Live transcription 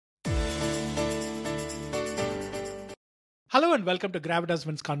Hello and welcome to Gravid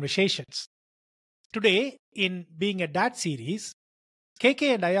Husbands Conversations. Today, in Being a Dad series,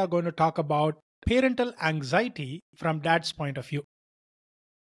 KK and I are going to talk about parental anxiety from dad's point of view.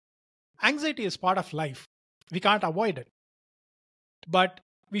 Anxiety is part of life. We can't avoid it. But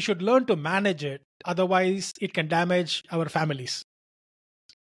we should learn to manage it, otherwise, it can damage our families.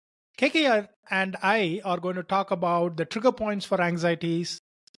 KK and I are going to talk about the trigger points for anxieties,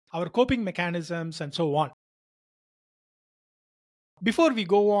 our coping mechanisms, and so on. Before we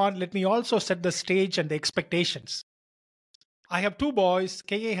go on, let me also set the stage and the expectations. I have two boys.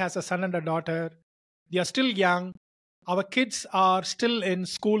 KA has a son and a daughter. They are still young. Our kids are still in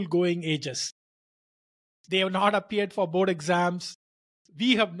school going ages. They have not appeared for board exams.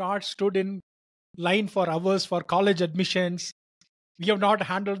 We have not stood in line for hours for college admissions. We have not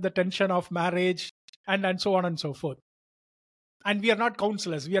handled the tension of marriage and so on and so forth. And we are not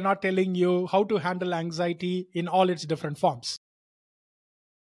counselors. We are not telling you how to handle anxiety in all its different forms.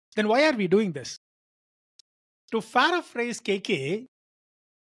 Then why are we doing this? To paraphrase KK,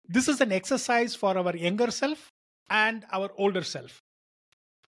 this is an exercise for our younger self and our older self.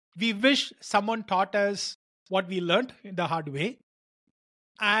 We wish someone taught us what we learned in the hard way,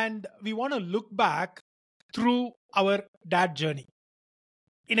 and we want to look back through our dad journey.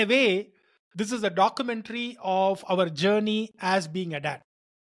 In a way, this is a documentary of our journey as being a dad.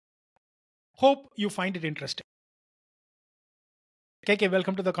 Hope you find it interesting. KK,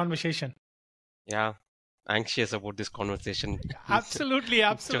 welcome to the conversation. Yeah, anxious about this conversation. Absolutely.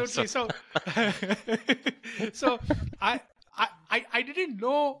 So, so I didn't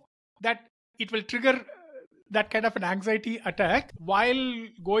know that it will trigger that kind of an anxiety attack while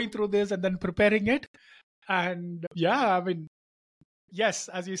going through this and then preparing it. And yeah, I mean, yes,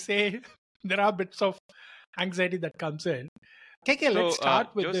 as you say, there are bits of anxiety that comes in. KK, let's start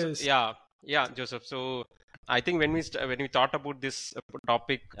with Joseph, this. Yeah, Joseph. So I think when we thought about this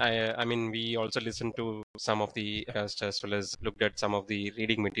topic, I mean, we also listened to some of the as well as looked at some of the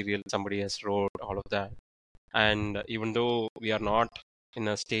reading material somebody has wrote, all of that. And even though we are not in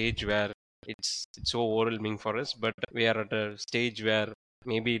a stage where it's so overwhelming for us, but we are at a stage where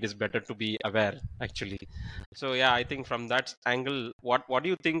maybe it is better to be aware, actually. So yeah, I think from that angle, what do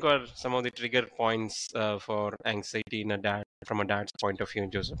you think are some of the trigger points for anxiety in a dad, from a dad's point of view,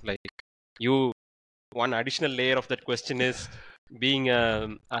 Joseph? Like, you, one additional layer of that question is being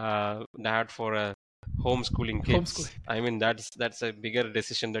a dad for a homeschooling kids. Homeschooling. I mean, that's a bigger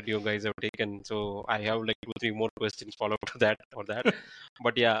decision that you guys have taken. So I have like 2-3 more questions follow up to that or that.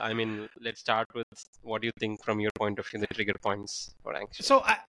 But yeah, I mean, let's start with what do you think from your point of view, the trigger points for anxiety. So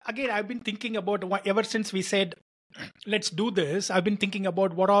again, I've been thinking about ever since we said, let's do this. I've been thinking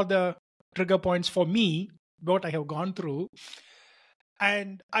about what are the trigger points for me, what I have gone through.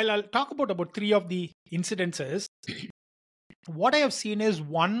 And I'll talk about 3 of the incidences. What I have seen is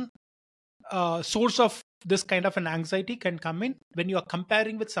one source of this kind of an anxiety can come in when you are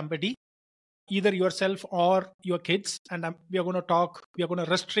comparing with somebody, either yourself or your kids. And we are going to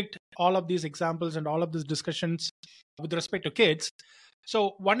restrict all of these examples and all of these discussions with respect to kids.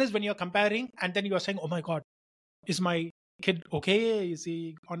 So one is when you're comparing and then you are saying, oh my God, is my kid okay? Is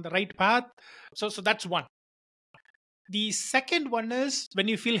he on the right path? So that's one. The second one is when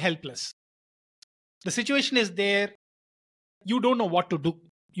you feel helpless. The situation is there, you don't know what to do.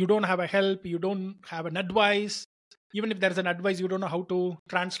 You don't have a help, you don't have an advice. Even if there's an advice, you don't know how to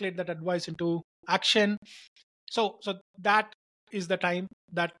translate that advice into action. So that is the time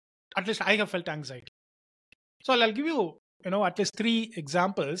that at least I have felt anxiety. So I'll give you, at least 3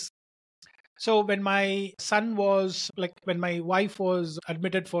 examples. So when my when my wife was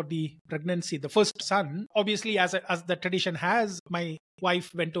admitted for the pregnancy, the first son, obviously as the tradition has, my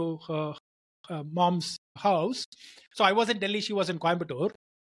wife went to her mom's house. So I was in Delhi, she was in Coimbatore.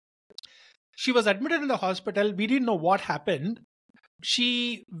 She was admitted in the hospital. We didn't know what happened.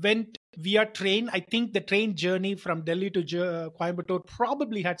 She went via train. I think the train journey from Delhi to Coimbatore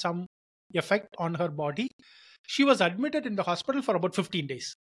probably had some effect on her body. She was admitted in the hospital for about 15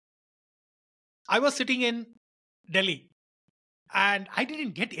 days. I was sitting in Delhi and I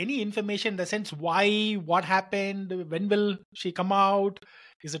didn't get any information in the sense why, what happened, when will she come out,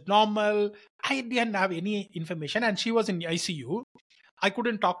 is it normal? I didn't have any information, and she was in ICU. I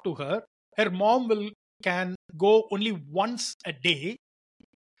couldn't talk to her. Her mom can go only once a day,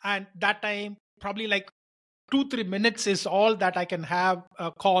 and that time probably like 2-3 minutes is all that I can have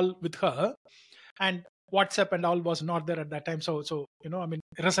a call with her, and WhatsApp and all was not there at that time. So I mean,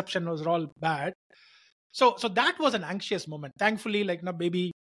 reception was all bad. So that was an anxious moment. Thankfully,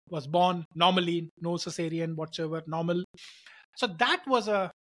 baby was born normally, no cesarean whatsoever, normal. So that was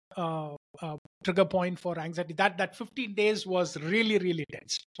a trigger point for anxiety. That 15 days was really, really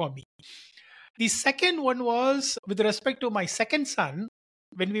tense for me. The second one was with respect to my second son.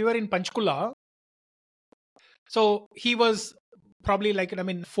 When we were in Panchkula, so he was probably like,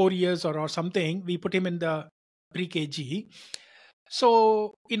 4 years or something. We put him in the pre-KG.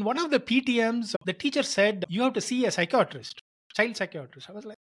 So in one of the PTMs, the teacher said, you have to see a psychiatrist, child psychiatrist. I was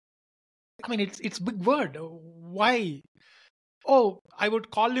like, it's big word. Why? Oh, I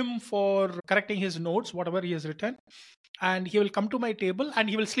would call him for correcting his notes, whatever he has written, and he will come to my table and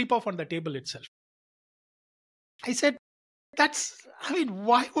he will sleep off on the table itself. I said,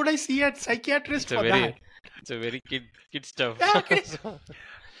 why would I see a psychiatrist for that? It's a very kid stuff. Yeah,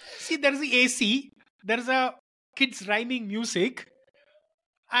 see, there's the AC, there's a kids rhyming music,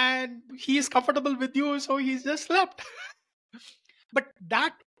 and he is comfortable with you, so he's just slept. But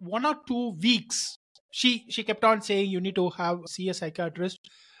that 1 or 2 weeks, she kept on saying, you need to see a psychiatrist.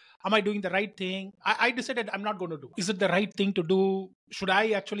 Am I doing the right thing? I decided I'm not going to do. Is it the right thing to do? Should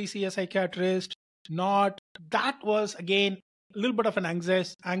I actually see a psychiatrist? Not. That was again a little bit of an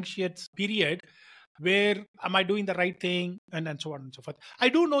anxious period where am I doing the right thing, and so on and so forth. I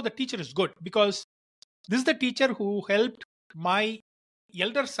do know the teacher is good because this is the teacher who helped my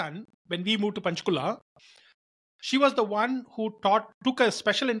elder son when we moved to Panchkula. She was the one who took a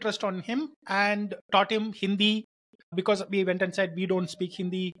special interest on him and taught him Hindi, because we went and said we don't speak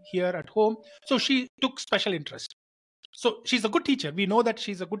Hindi here at home. So she took special interest. So she's a good teacher. We know that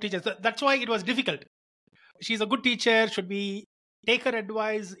she's a good teacher. That's why it was difficult. She's a good teacher. Should we take her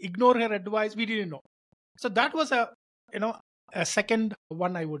advice, ignore her advice? We didn't know. So that was a second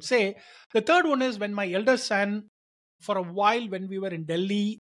one, I would say. The third one is when my elder son, for a while when we were in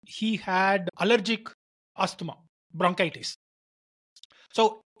Delhi, he had allergic asthma, bronchitis.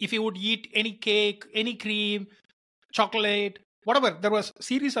 So if he would eat any cake, any cream, chocolate, whatever, there was a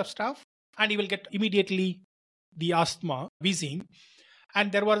series of stuff, and he will get immediately the asthma, wheezing.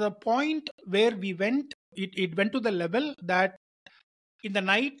 And there was a point where it went to the level that in the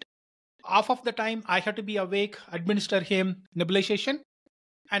night, half of the time I had to be awake, administer him nebulization,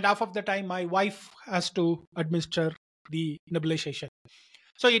 and half of the time my wife has to administer the nebulization.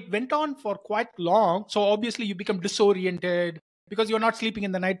 So it went on for quite long. So obviously you become disoriented because you're not sleeping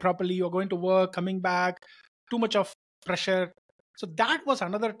in the night properly. You're going to work, coming back, too much of pressure. So that was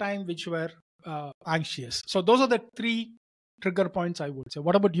another time which were anxious. So those are the 3 trigger points, I would say.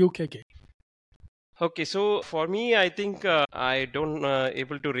 What about you, KK? Okay, so for me, I think I don't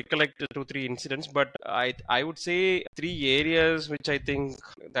able to recollect the 2-3 incidents, but I would say 3 areas which I think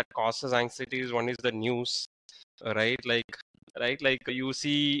that causes anxieties. One is the news, right? Like you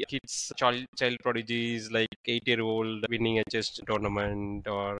see kids, child prodigies, like 8-year-old winning a chess tournament,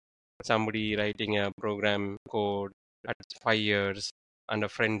 or somebody writing a program code at 5 years, and a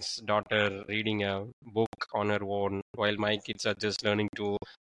friend's daughter reading a book on her own, while my kids are just learning to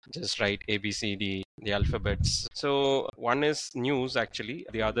just write ABCD, the alphabets. So one is news actually,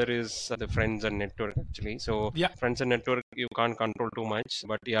 the other is the friends and network actually. So Yeah. friends and network you can't control too much,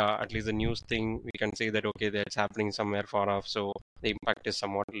 but yeah, at least the news thing we can say that okay, that's happening somewhere far off, so the impact is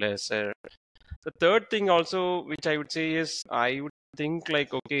somewhat lesser. The third thing also which I would say is I would think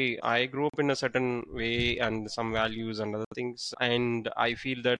like okay, I grew up in a certain way and some values and other things, and I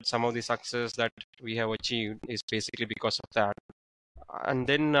feel that some of the success that we have achieved is basically because of that. And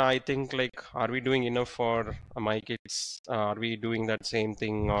then I think like, are we doing enough for my kids? Are we doing that same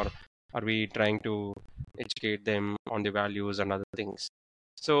thing, or are we trying to educate them on the values and other things?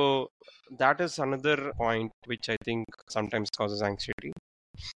 So that is another point which I think sometimes causes anxiety.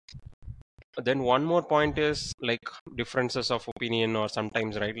 Then one more point is like differences of opinion, or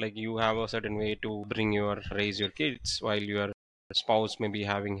sometimes, right, like you have a certain way to raise your kids, while your spouse may be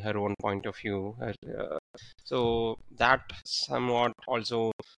having her own point of view. So that somewhat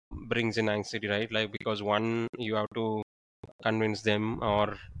also brings in anxiety, right? Like because one, you have to convince them,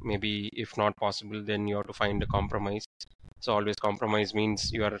 or maybe if not possible, then you have to find a compromise. So always compromise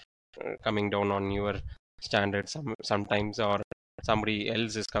means you are coming down on your standards sometimes, or somebody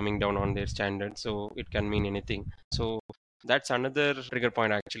else is coming down on their standards. So it can mean anything. So that's another trigger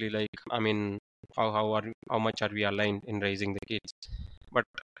point actually. Like I mean, how much are we aligned in raising the kids? But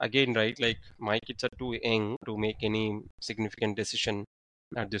again, right, like my kids are too young to make any significant decision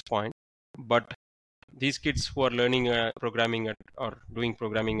at this point. But these kids who are learning programming or doing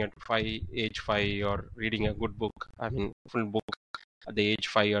programming at age 5, or reading a good book, I mean full book at the age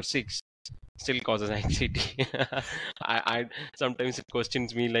 5 or 6, still causes anxiety. I sometimes it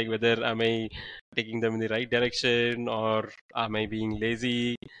questions me like whether am I taking them in the right direction, or am I being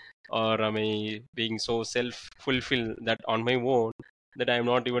lazy, or am I being so self-fulfilled that on my own that I'm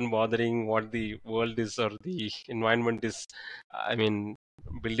not even bothering what the world is or the environment is, I mean,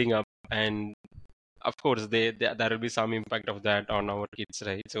 building up. And of course, there will be some impact of that on our kids,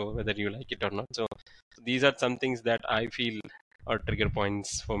 right? So whether you like it or not. So these are some things that I feel are trigger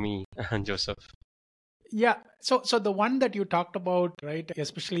points for me, Joseph. Yeah. So the one that you talked about, right,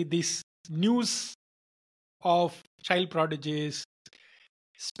 especially this news of child prodigies,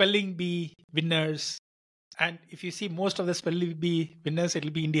 spelling bee winners, and if you see most of the spelling bee winners,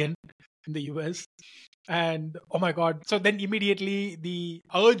 it'll be Indian in the US. And oh my God. So then immediately the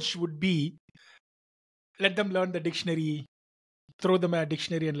urge would be, let them learn the dictionary, throw them a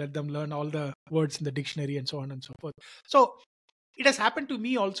dictionary and let them learn all the words in the dictionary and so on and so forth. So it has happened to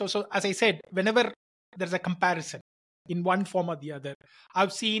me also. So as I said, whenever there's a comparison in one form or the other,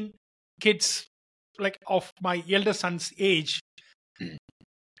 I've seen kids like of my elder son's age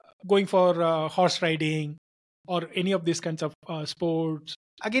going for horse riding or any of these kinds of sports,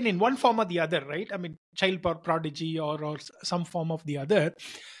 again in one form or the other, right? I mean, child prodigy or some form of the other.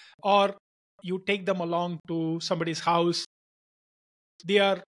 Or you take them along to somebody's house, they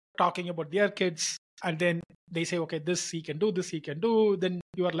are talking about their kids, and then they say, okay, this he can do, this he can do. Then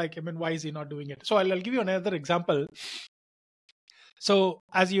you are like, I mean, why is he not doing it? So I'll give you another example. So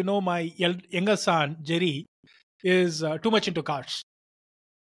as you know, my younger son Jerry is too much into cars.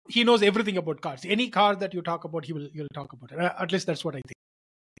 He knows everything about cars. Any car that you talk about, he'll talk about it. At least that's what I think.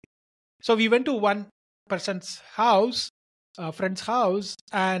 So we went to one person's house, a friend's house,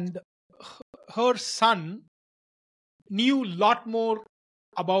 and her son knew a lot more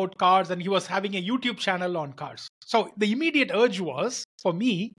about cars, and he was having a YouTube channel on cars. So the immediate urge was for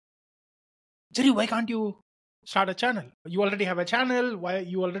me, Jerry, why can't you start a channel? You already have a channel. Why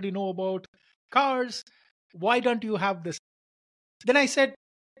you already know about cars? Why don't you have this? Then I said,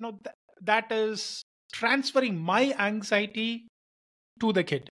 no, that is transferring my anxiety to the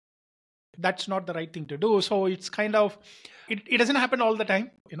kid. That's not the right thing to do. So it's kind of, it doesn't happen all the time.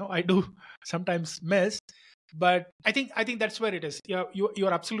 I do sometimes miss, but I think that's where it is.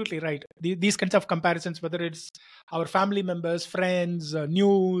 You're absolutely right. These kinds of comparisons, whether it's our family members, friends,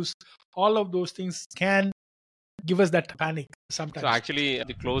 news, all of those things can give us that panic So sometimes. actually,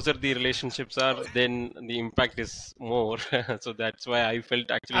 the closer the relationships are, then the impact is more. So that's why I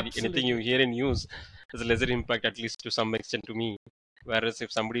felt actually anything you Absolutely. hear in news has a lesser impact, at least to some extent, to me. Whereas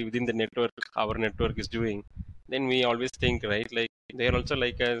if somebody within the network, our network is doing, then we always think, right? Like they're also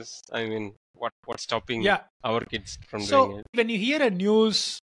like us. I mean, what's stopping Yeah. our kids from doing So it? when you hear a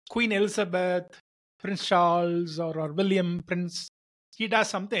news, Queen Elizabeth, Prince Charles, or William Prince, he does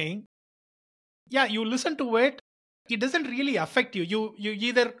something, yeah, you listen to it, it doesn't really affect you. You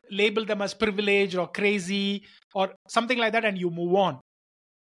either label them as privileged or crazy or something like that, and you move on.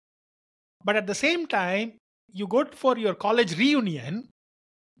 But at the same time, you go for your college reunion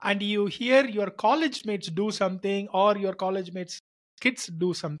and you hear your college mates do something or your college mates kids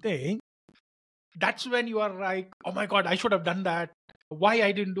do something. That's when you are like, oh my God, I should have done that. Why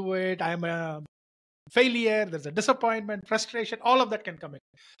I didn't do it? I'm a failure. There's a disappointment, frustration, all of that can come in.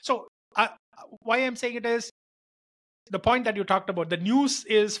 So why I'm saying it is, the point that you talked about, the news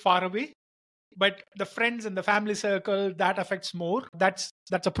is far away, but the friends and the family circle, that affects more. That's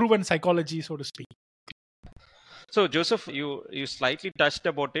a proven psychology, so to speak. So, Joseph, you slightly touched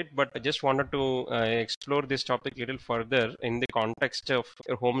about it, but I just wanted to explore this topic a little further in the context of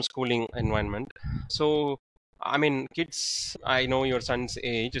your homeschooling environment. So, I mean, kids, I know your son's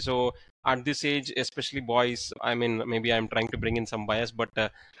age. So, at this age, especially boys, I mean, maybe I'm trying to bring in some bias, but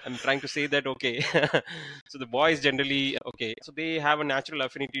I'm trying to say that, okay, so the boys generally, okay, so they have a natural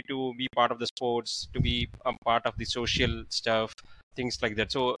affinity to be part of the sports, to be a part of the social stuff, things like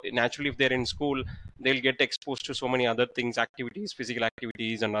that. So, naturally, if they're in school, they'll get exposed to so many other things, activities, physical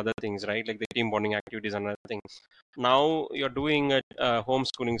activities and other things, right? Like the team bonding activities and other things. Now you're doing it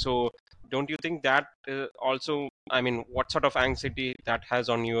homeschooling. So don't you think that also, I mean, what sort of anxiety that has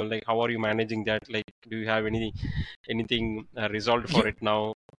on you? Like how are you managing that? Like do you have anything resolved for You, it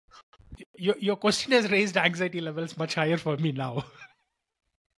now? your question has raised anxiety levels much higher for me now.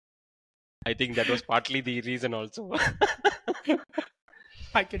 I think that was partly the reason also.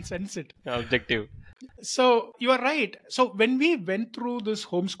 I can sense it. Objective. So you are right. So when we went through this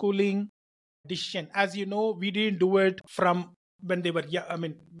homeschooling decision, as you know, we didn't do it from when they were, yeah, I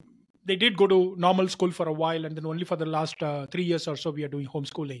mean, they did go to normal school for a while, and then only for the last 3 years or so we are doing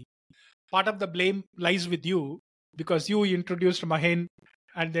homeschooling. Part of the blame lies with you because you introduced Mahen,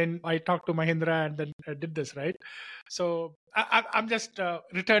 and then I talked to Mahendra and then did this, right? So I'm just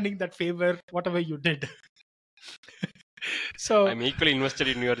returning that favor, whatever you did. So I'm equally invested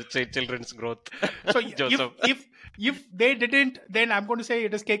in your children's growth, so if Joseph. If they didn't, then I'm going to say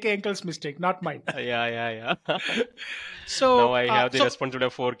it is KK uncle's mistake, not mine. Yeah. Now So, I have the so responsibility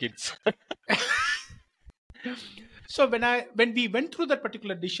of 4 kids. So when we went through that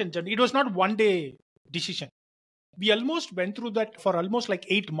particular decision journey, it was not one day decision. We almost went through that for almost like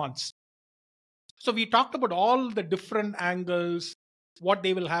 8 months. So we talked about all the different angles, what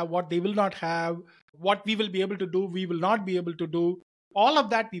they will have, what they will not have, what we will be able to do, we will not be able to do. All of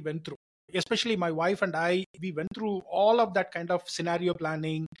that we went through. Especially my wife and I, we went through all of that kind of scenario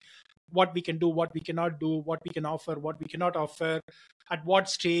planning, what we can do, what we cannot do, what we can offer, what we cannot offer, at what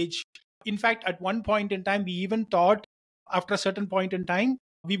stage. In fact, at one point in time, we even thought after a certain point in time,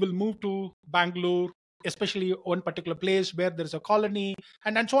 we will move to Bangalore, especially one particular place where there's a colony,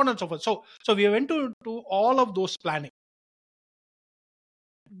 and so on and so forth. So we went to all of those planning.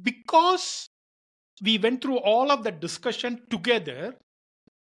 Because we went through all of that discussion together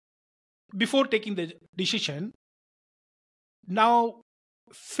before taking the decision, now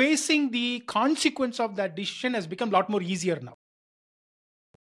facing the consequence of that decision has become a lot more easier now.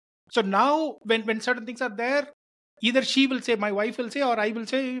 So now when certain things are there, either she will say, my wife will say, or I will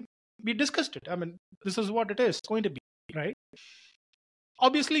say, we discussed it. I mean, this is what it is going to be, right?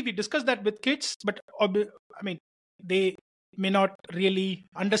 Obviously, we discuss that with kids, but I mean, they may not really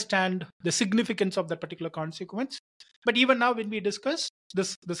understand the significance of that particular consequence. But even now, when we discuss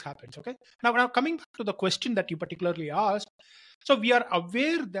this happens. Okay. Now coming back to the question that you particularly asked, so we are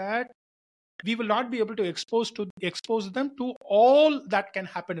aware that we will not be able to expose them to all that can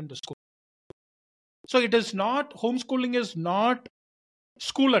happen in the school. So it is not, homeschooling is not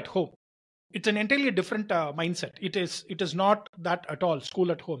school at home. It's an entirely different mindset. It is not that at all, school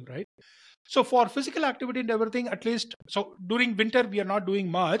at home, right? So for physical activity and everything, at least, so during winter we are not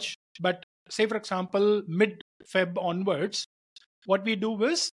doing much, but say for example mid Feb onwards, what we do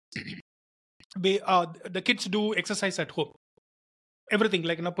is the kids do exercise at home, everything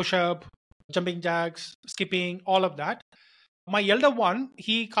like push up, jumping jacks, skipping, all of that. My elder one,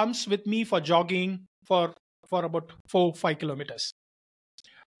 he comes with me for jogging for about 4-5 kilometers.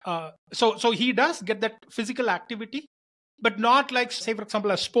 So he does get that physical activity, but not like, say for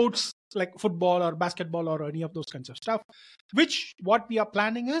example, a sports like football or basketball or any of those kinds of stuff. Which what we are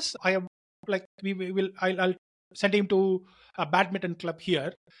planning is, I have like we will I'll send him to a badminton club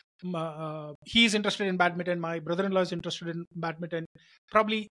here. He's interested in badminton. My brother-in-law is interested in badminton.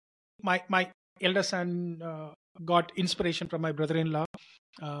 Probably my elder son got inspiration from my brother-in-law.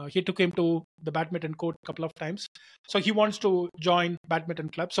 He took him to the badminton court a couple of times. So he wants to join badminton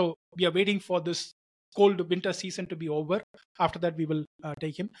club. So we are waiting for this cold winter season to be over. After that, we will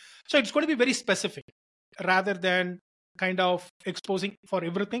take him. So it's going to be very specific rather than kind of exposing for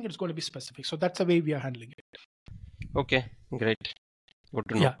everything. It's going to be specific. So that's the way we are handling it. Okay, great. Good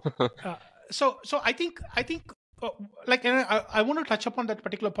to know. Yeah. So I think like I want to touch upon that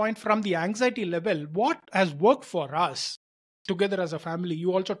particular point from the anxiety level. What has worked for us together as a family?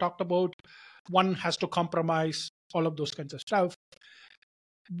 You also talked about one has to compromise, all of those kinds of stuff.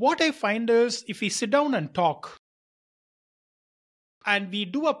 What I find is, if we sit down and talk and we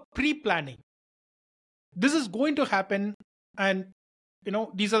do a pre-planning, this is going to happen, and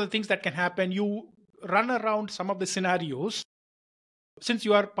these are the things that can happen. You run around some of the scenarios. Since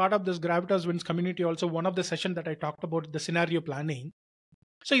you are part of this Gravitas Wins community, also one of the session that I talked about, the scenario planning.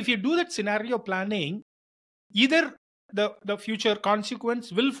 So if you do that scenario planning, either the future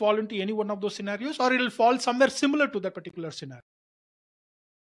consequence will fall into any one of those scenarios, or it will fall somewhere similar to that particular scenario.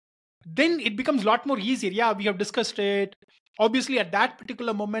 Then it becomes a lot more easier. Yeah, we have discussed it. Obviously, at that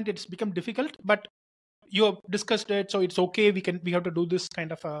particular moment, it's become difficult, but you have discussed it, so it's okay. We have to do this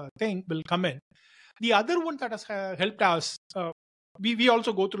kind of a thing. Will come in. The other one that has helped us, we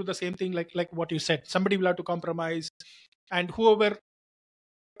also go through the same thing, like what you said. Somebody will have to compromise, and whoever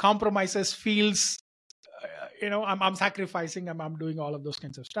compromises feels, I'm sacrificing, I'm doing all of those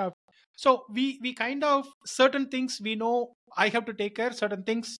kinds of stuff. So we kind of, certain things we know I have to take care, certain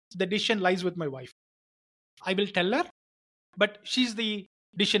things the decision lies with my wife. I will tell her, but she's the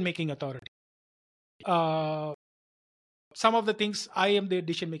decision making authority. Some of the things I am the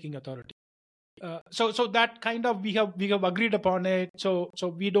decision making authority. So that kind of, we have agreed upon it. So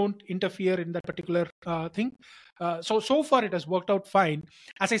we don't interfere in that particular thing. So far it has worked out fine.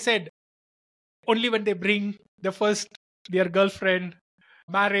 As I said, only when they bring their girlfriend,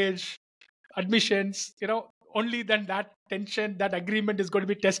 marriage, admissions, only then that tension, that agreement is going to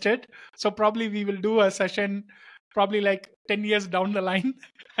be tested. So probably we will do a session probably like 10 years down the line,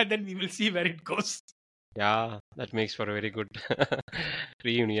 and then we will see where it goes. Yeah, that makes for a very good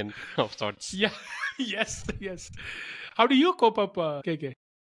reunion of thoughts. Yeah. Yes. How do you cope up, KK?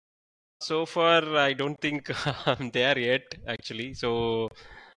 So far, I don't think I'm there yet, actually. So,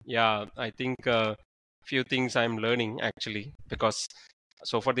 yeah, I think few things I'm learning actually, because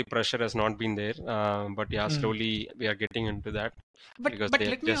so far the pressure has not been there. But yeah, Mm. slowly we are getting into that because But they're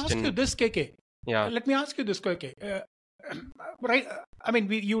let me just ask you in, this, KK. yeah, Let me ask you this, KK. Right? I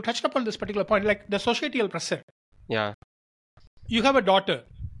mean, you touched upon this particular point, like the societal pressure. yeah, You have a daughter.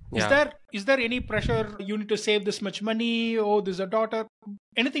 yeah. Is there any pressure you need to save this much money? Oh, there's a daughter.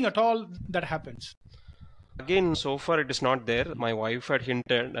 Anything at all that happens? Again, so far it is not there. My wife had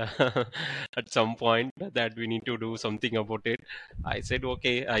hinted at some point that we need to do something about it. I said,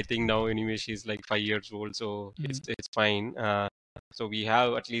 okay, I think now anyway she's like 5 years old, so Mm. it's fine. So we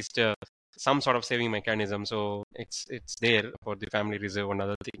have at least some sort of saving mechanism, so it's there for the family reserve and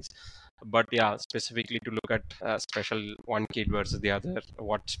other things. But yeah, specifically to look at special one kid versus the other,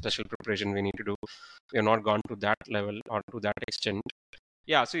 what special preparation we need to do, we have not gone to that level or to that extent.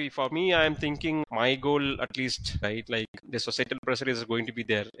 Yeah, so for me, I'm thinking my goal, at least, right? Like the societal pressure is going to be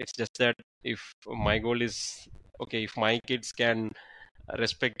there. It's just that if my goal is okay, if my kids can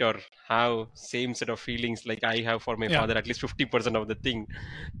respect or have same set of feelings like I have for my Yeah, father, at least 50% of the thing,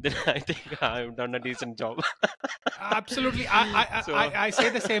 then I think I've done a decent job. absolutely. So I say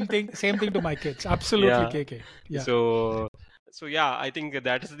the same thing to my kids. Absolutely, yeah, KK. Yeah. so yeah, I think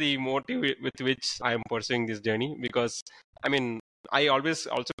that is the motive with which I am pursuing this journey, because I mean I always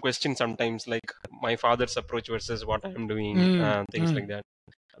also question sometimes like my father's approach versus what I am doing, Mm, things like mm, that.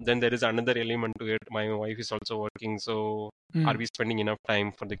 Then there is another element to it. My wife is also working, so are mm. we spending enough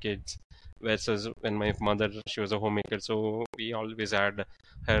time for the kids? Versus when my mother, she was a homemaker, so we always had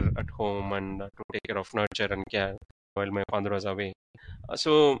her at home and to take care of nurture and care while my father was away.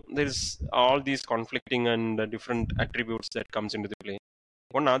 So there's all these conflicting and different attributes that comes into the play.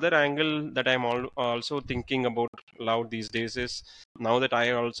 One other angle that I'm also thinking about loud these days is now that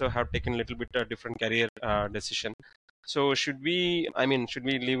I also have taken a little bit a different career decision. So should we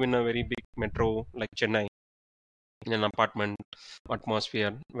live in a very big metro like Chennai in an apartment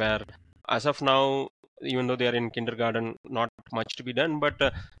atmosphere where, as of now, even though they are in kindergarten, not much to be done, but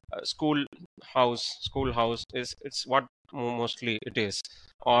schoolhouse is it's what mostly it is,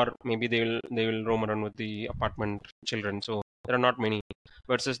 or maybe they will roam around with the apartment children. So there are not many.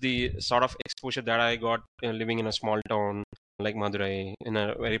 Versus the sort of exposure that I got living in a small town like Madurai, in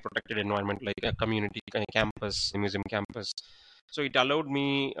a very protected environment like a community kind of campus, a museum campus. So it allowed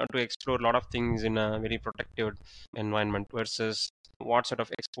me to explore a lot of things in a very protected environment versus what sort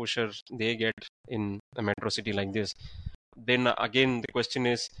of exposure they get in a metro city like this. Then again, the question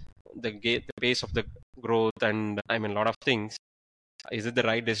is the pace of the growth, and I mean a lot of things. Is it the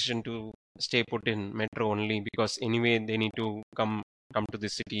right decision to stay put in metro only because anyway they need to come to the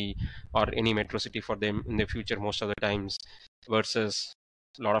city or any metro city for them in the future most of the times, versus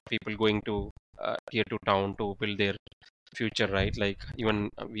a lot of people going to tier 2 town to build their future, right? Like even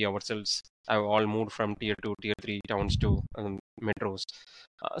we ourselves have all moved from tier 2 tier 3 towns to metros.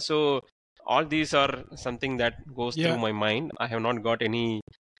 So all these are something that goes through Yeah. my mind. I have not got any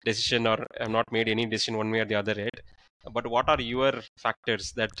decision, or I have not made any decision one way or the other yet. But what are your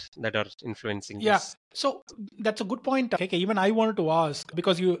factors that are influencing Yeah. this? So that's a good point. Okay. Even I wanted to ask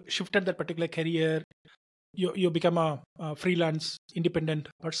because you shifted that particular career, you become a freelance independent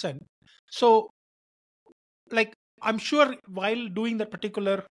person. So, like, I'm sure while doing that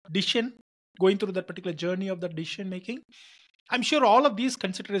particular decision, going through that particular journey of that decision making, I'm sure all of these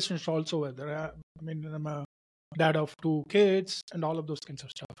considerations also were there. I mean, I'm a dad of two kids and all of those kinds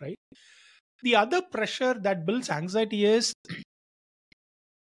of stuff, right? The other pressure that builds anxiety is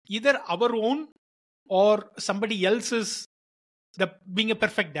either our own or somebody else's, the being a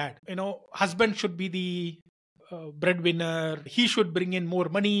perfect dad. Husband should be the breadwinner, he should bring in more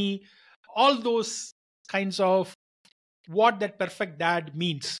money, all those kinds of what that perfect dad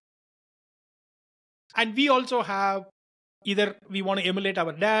means. And we also have, either we want to emulate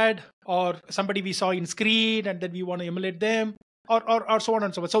our dad or somebody we saw in screen and then we want to emulate them, or so on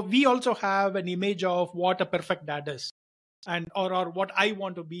and so forth. So we also have an image of what a perfect dad is, and or what I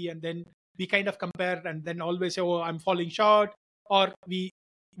want to be, and then we kind of compare and then always say, oh, I'm falling short, or we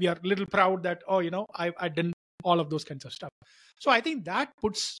are a little proud that, oh, I didn't, all of those kinds of stuff. So I think that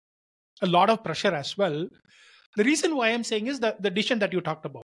puts a lot of pressure as well. The reason why I'm saying is the decision that you talked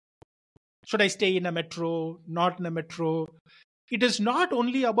about. Should I stay in a metro, not in a metro? It is not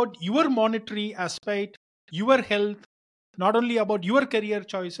only about your monetary aspect, your health, not only about your career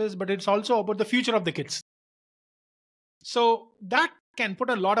choices, but it's also about the future of the kids. So that can put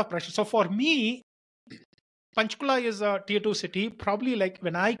a lot of pressure. So for me, Panchkula is a tier 2 city. Probably like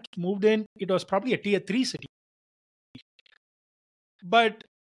when I moved in, it was probably a tier 3 city. But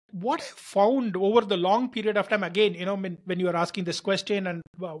what I found over the long period of time, again, when you are asking this question and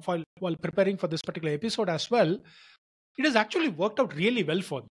while preparing for this particular episode as well, it has actually worked out really well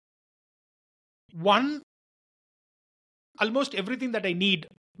for me. One, almost everything that I need,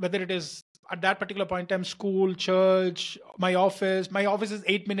 whether it is at that particular point in time, school, church, my office is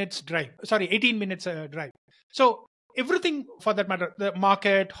 18 minutes drive. So everything for that matter, the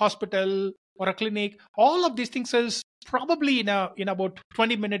market, hospital, or a clinic, all of these things is probably in about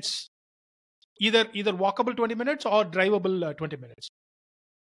 20 minutes, either walkable 20 minutes or drivable 20 minutes.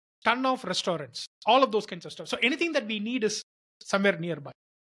 Ton of restaurants, all of those kinds of stuff. So anything that we need is somewhere nearby.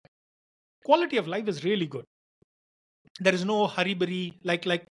 Quality of life is really good. There is no hurry like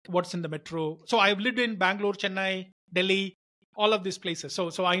what's in the metro. So I've lived in Bangalore, Chennai, Delhi, all of these places.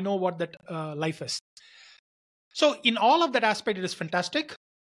 So I know what that life is. So in all of that aspect, it is fantastic.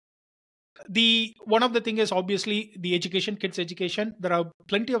 One of the thing is obviously the education, kids education. There are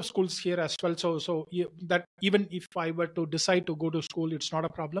plenty of schools here as well. So that even if I were to decide to go to school, it's not a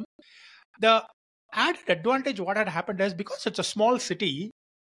problem. The added advantage what had happened is, because it's a small city,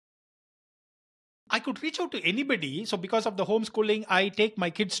 I could reach out to anybody. So because of the homeschooling, I take my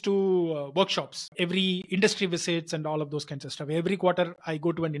kids to workshops, every industry visits and all of those kinds of stuff. Every quarter, I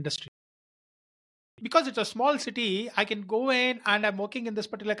go to an industry. Because it's a small city, I can go in and I'm working in this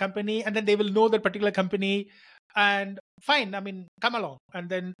particular company, and then they will know that particular company, and fine, I mean, come along. And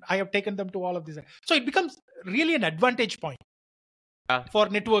then I have taken them to all of these. So it becomes really an advantage point for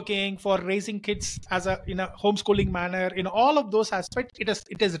networking, for raising kids in a homeschooling manner. In all of those aspects,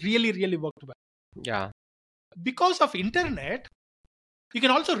 it has really, really worked well. Yeah. Because of internet, you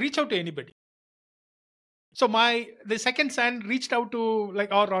can also reach out to anybody. So the second son reached out to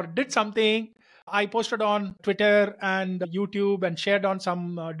or did something. I posted on Twitter and YouTube and shared on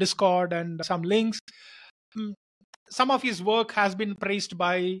some Discord and some links. Some of his work has been praised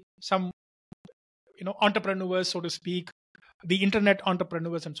by some entrepreneurs, so to speak, the internet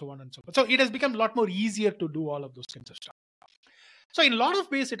entrepreneurs, and so on and so forth. So it has become a lot more easier to do all of those kinds of stuff. So in a lot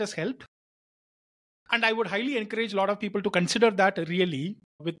of ways, it has helped. And I would highly encourage a lot of people to consider that, really,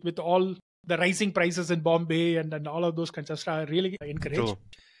 with all the rising prices in Bombay and all of those kinds of stuff. I really encourage. True.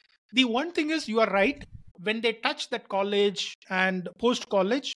 The one thing is, you are right. When they touch that college and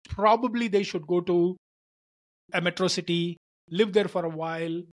post-college, probably they should go to a metro city, live there for a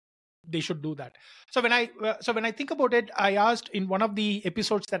while. They should do that. So when I think about it, I asked in one of the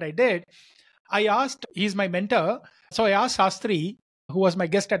episodes that I did, he's my mentor. So I asked Shastri, who was my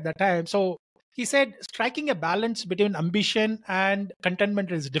guest at that time. So he said, striking a balance between ambition and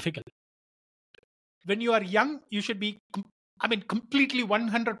contentment is difficult. When you are young, you should be, completely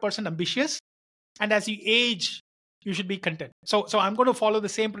 100% ambitious. And as you age, you should be content. So I'm going to follow the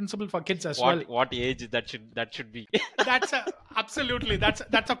same principle for kids as well. What age that should be? Absolutely. That's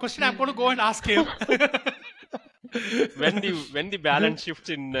a question I'm going to go and ask him. when the balance shifts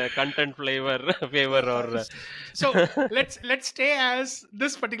in content favor or so let's stay as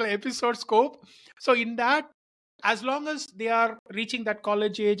this particular episode scope. So in that, as long as they are reaching that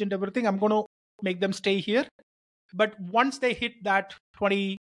college age and everything, I'm going to make them stay here. But once they hit that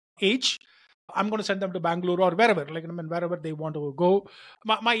 20 age, I'm going to send them to Bangalore or wherever, wherever they want to go.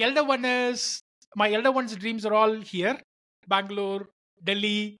 My elder one's dreams are all here, Bangalore,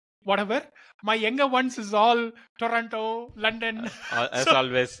 Delhi, whatever. My younger ones is all Toronto, London. As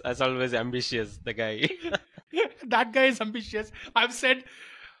always, ambitious, the guy. That guy is ambitious. I've said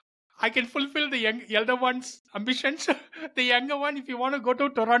I can fulfill the elder one's ambitions. The younger one, if you want to go to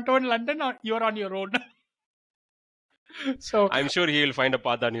Toronto and London, you're on your own. So I'm sure he will find a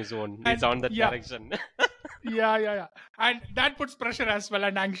path on his own. He's on that direction. Yeah. And that puts pressure as well,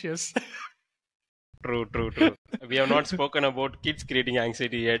 and anxious. True. We have not spoken about kids creating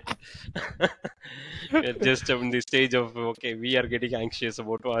anxiety yet. Just in the stage of, okay, we are getting anxious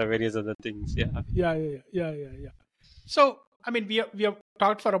about various other things. Yeah. So, we have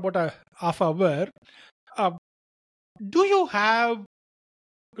talked for about a half hour. Do you have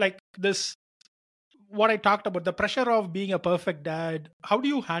this, what I talked about, the pressure of being a perfect dad? How do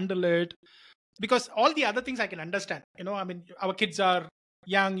you handle it? Because all the other things I can understand. Our kids are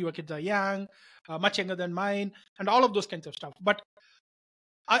young, your kids are young, much younger than mine, and all of those kinds of stuff. But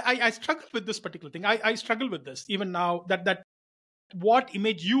I struggle with this particular thing. I struggle with this even now, that what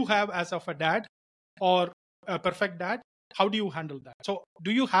image you have as of a dad or a perfect dad. How do you handle that? So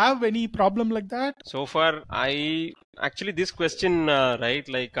do you have any problem like that? So far, this question,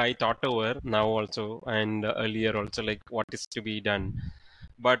 right, I thought over now also and earlier also, what is to be done.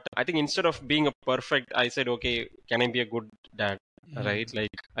 But I think instead of being a perfect, I said, okay, can I be a good dad? Right?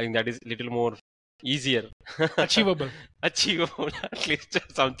 I think that is a little more easier. Achievable. Achievable, at least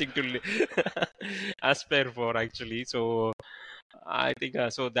something to aspire for, actually. So I think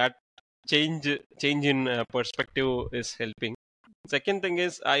so that change in perspective is helping. Second thing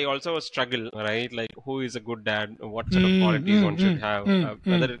is, I also struggle, right? Like, who is a good dad? What sort of qualities one should have?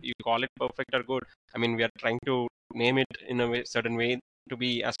 Whether you call it perfect or good. I mean, we are trying to name it in a certain way to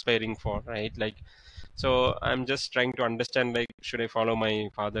be aspiring for, right? Like, so I'm just trying to understand, like, should I follow my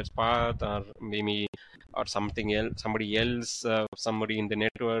father's path, or maybe, or something else, somebody else, somebody in the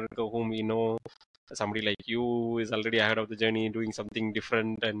network whom we know, somebody like you is already ahead of the journey, doing something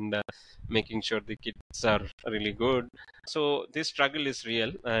different, and making sure the kids are really good. So this struggle is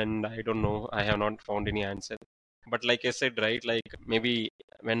real, and I don't know, I have not found any answer. But like I said, right, like, maybe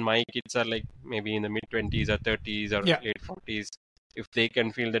when my kids are like maybe in the mid 20s or 30s or Yeah. late 40s, if they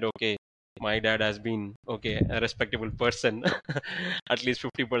can feel that, okay, my dad has been, okay, a respectable person, at least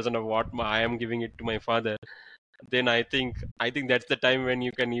 50% of what I am giving it to my father, then I think that's the time when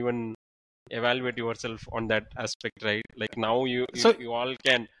you can even evaluate yourself on that aspect, right? Like, now So you all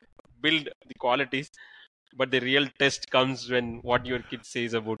can build the qualities, but the real test comes when what your kid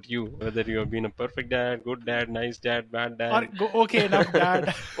says about you, whether you have been a perfect dad, good dad, nice dad, bad or dad, go okay enough,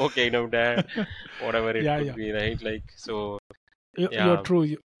 dad. okay, no dad, whatever it Yeah, could yeah. be, right? Like, so You're yeah,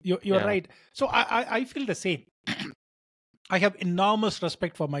 true. You're yeah, right. So I feel the same. I have enormous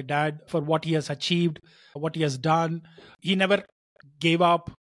respect for my dad, for what he has achieved, what he has done. He never gave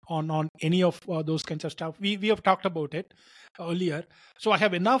up on any of those kinds of stuff. We have talked about it earlier. So I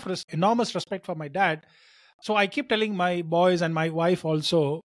have enormous respect for my dad. So I keep telling my boys and my wife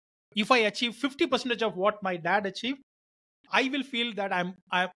also, if I achieve 50% of what my dad achieved, I will feel that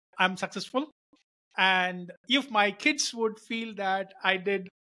I'm successful. And if my kids would feel that I did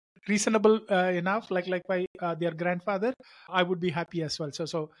reasonable enough, like my their grandfather, I would be happy as well.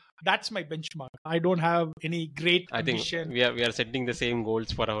 So that's my benchmark. I don't have any great I think ambition. we are setting the same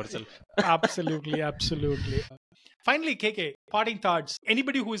goals for ourselves. Absolutely, absolutely. Finally, KK, parting thoughts.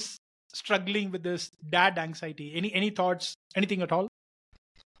 Anybody who is struggling with this dad anxiety, any thoughts, anything at all?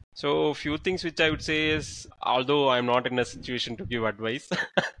 So, few things which I would say is, although I'm not in a situation to give advice,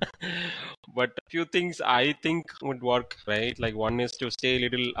 but few things I think would work, right? Like, one is to stay a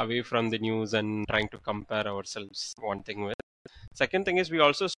little away from the news and trying to compare ourselves. One thing with. Second thing is, we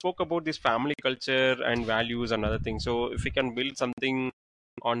also spoke about this family culture and values and other things. So if we can build something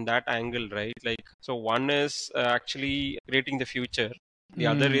on that angle, right? Like, so one is actually creating the future. The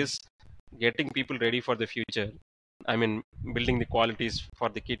other Mm. is getting people ready for the future. I mean, building the qualities for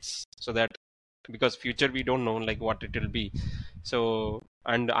the kids, so that, because future we don't know like what it will be. So,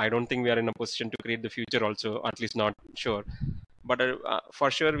 and I don't think we are in a position to create the future also, at least not sure. But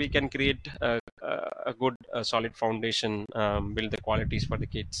for sure we can create a good solid foundation, build the qualities for the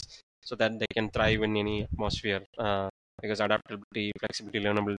kids, so that they can thrive in any atmosphere, because adaptability, flexibility,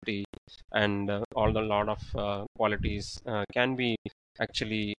 learnability, and all the lot of qualities can be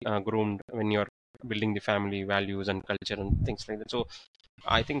actually groomed when you're building the family values and culture and things like that. So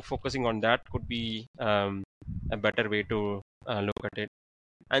I think focusing on that could be a better way to look at it.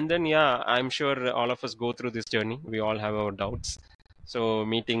 And then, yeah, I'm sure all of us go through this journey. We all have our doubts. So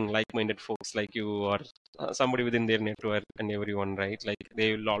meeting like-minded folks like you, or somebody within their network, and everyone, right? Like,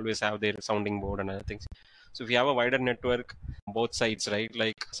 they will always have their sounding board and other things. So if you have a wider network, both sides, right?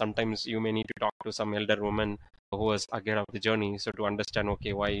 Like, sometimes you may need to talk to some elder woman who was ahead of the journey, so to understand,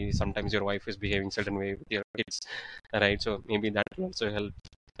 okay, why sometimes your wife is behaving certain way with your kids, right? So maybe that will also help,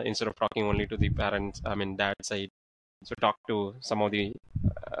 instead of talking only to the parents, I mean, dad side. So talk to some of the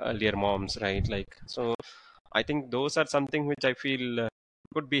earlier moms, right? Like, so I think those are something which I feel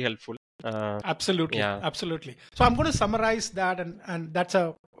could be helpful. Absolutely, Yeah, absolutely. So I'm going to summarize that, and that's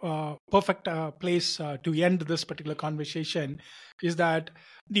a perfect place to end this particular conversation. Is that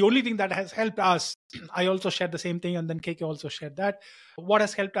the only thing that has helped us? I also shared the same thing, and then KK also shared that. What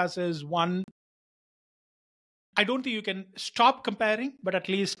has helped us is one. I don't think you can stop comparing, but at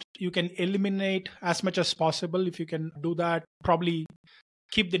least you can eliminate as much as possible. If you can do that, probably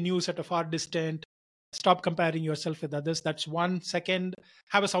keep the news at a far distant. Stop comparing yourself with others. That's one. Second,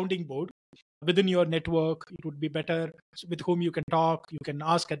 have a sounding board within your network. It would be better with whom you can talk, you can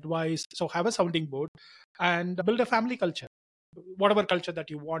ask advice. So have a sounding board and build a family culture, whatever culture that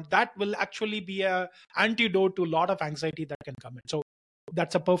you want. That will actually be a antidote to a lot of anxiety that can come in. So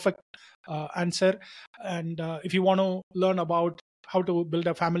that's a perfect answer. And if you want to learn about how to build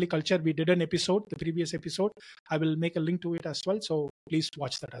a family culture, we did an episode, the previous episode. I will make a link to it as well, so please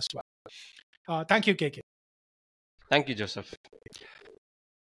watch that as well. Thank you, KK. thank you, Joseph.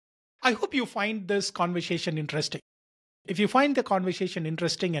 I hope you find this conversation interesting. If you find the conversation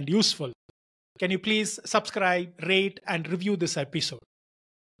interesting and useful, can you please subscribe, rate, and review this episode?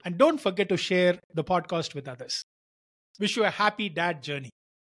 And don't forget to share the podcast with others. Wish you a happy dad journey.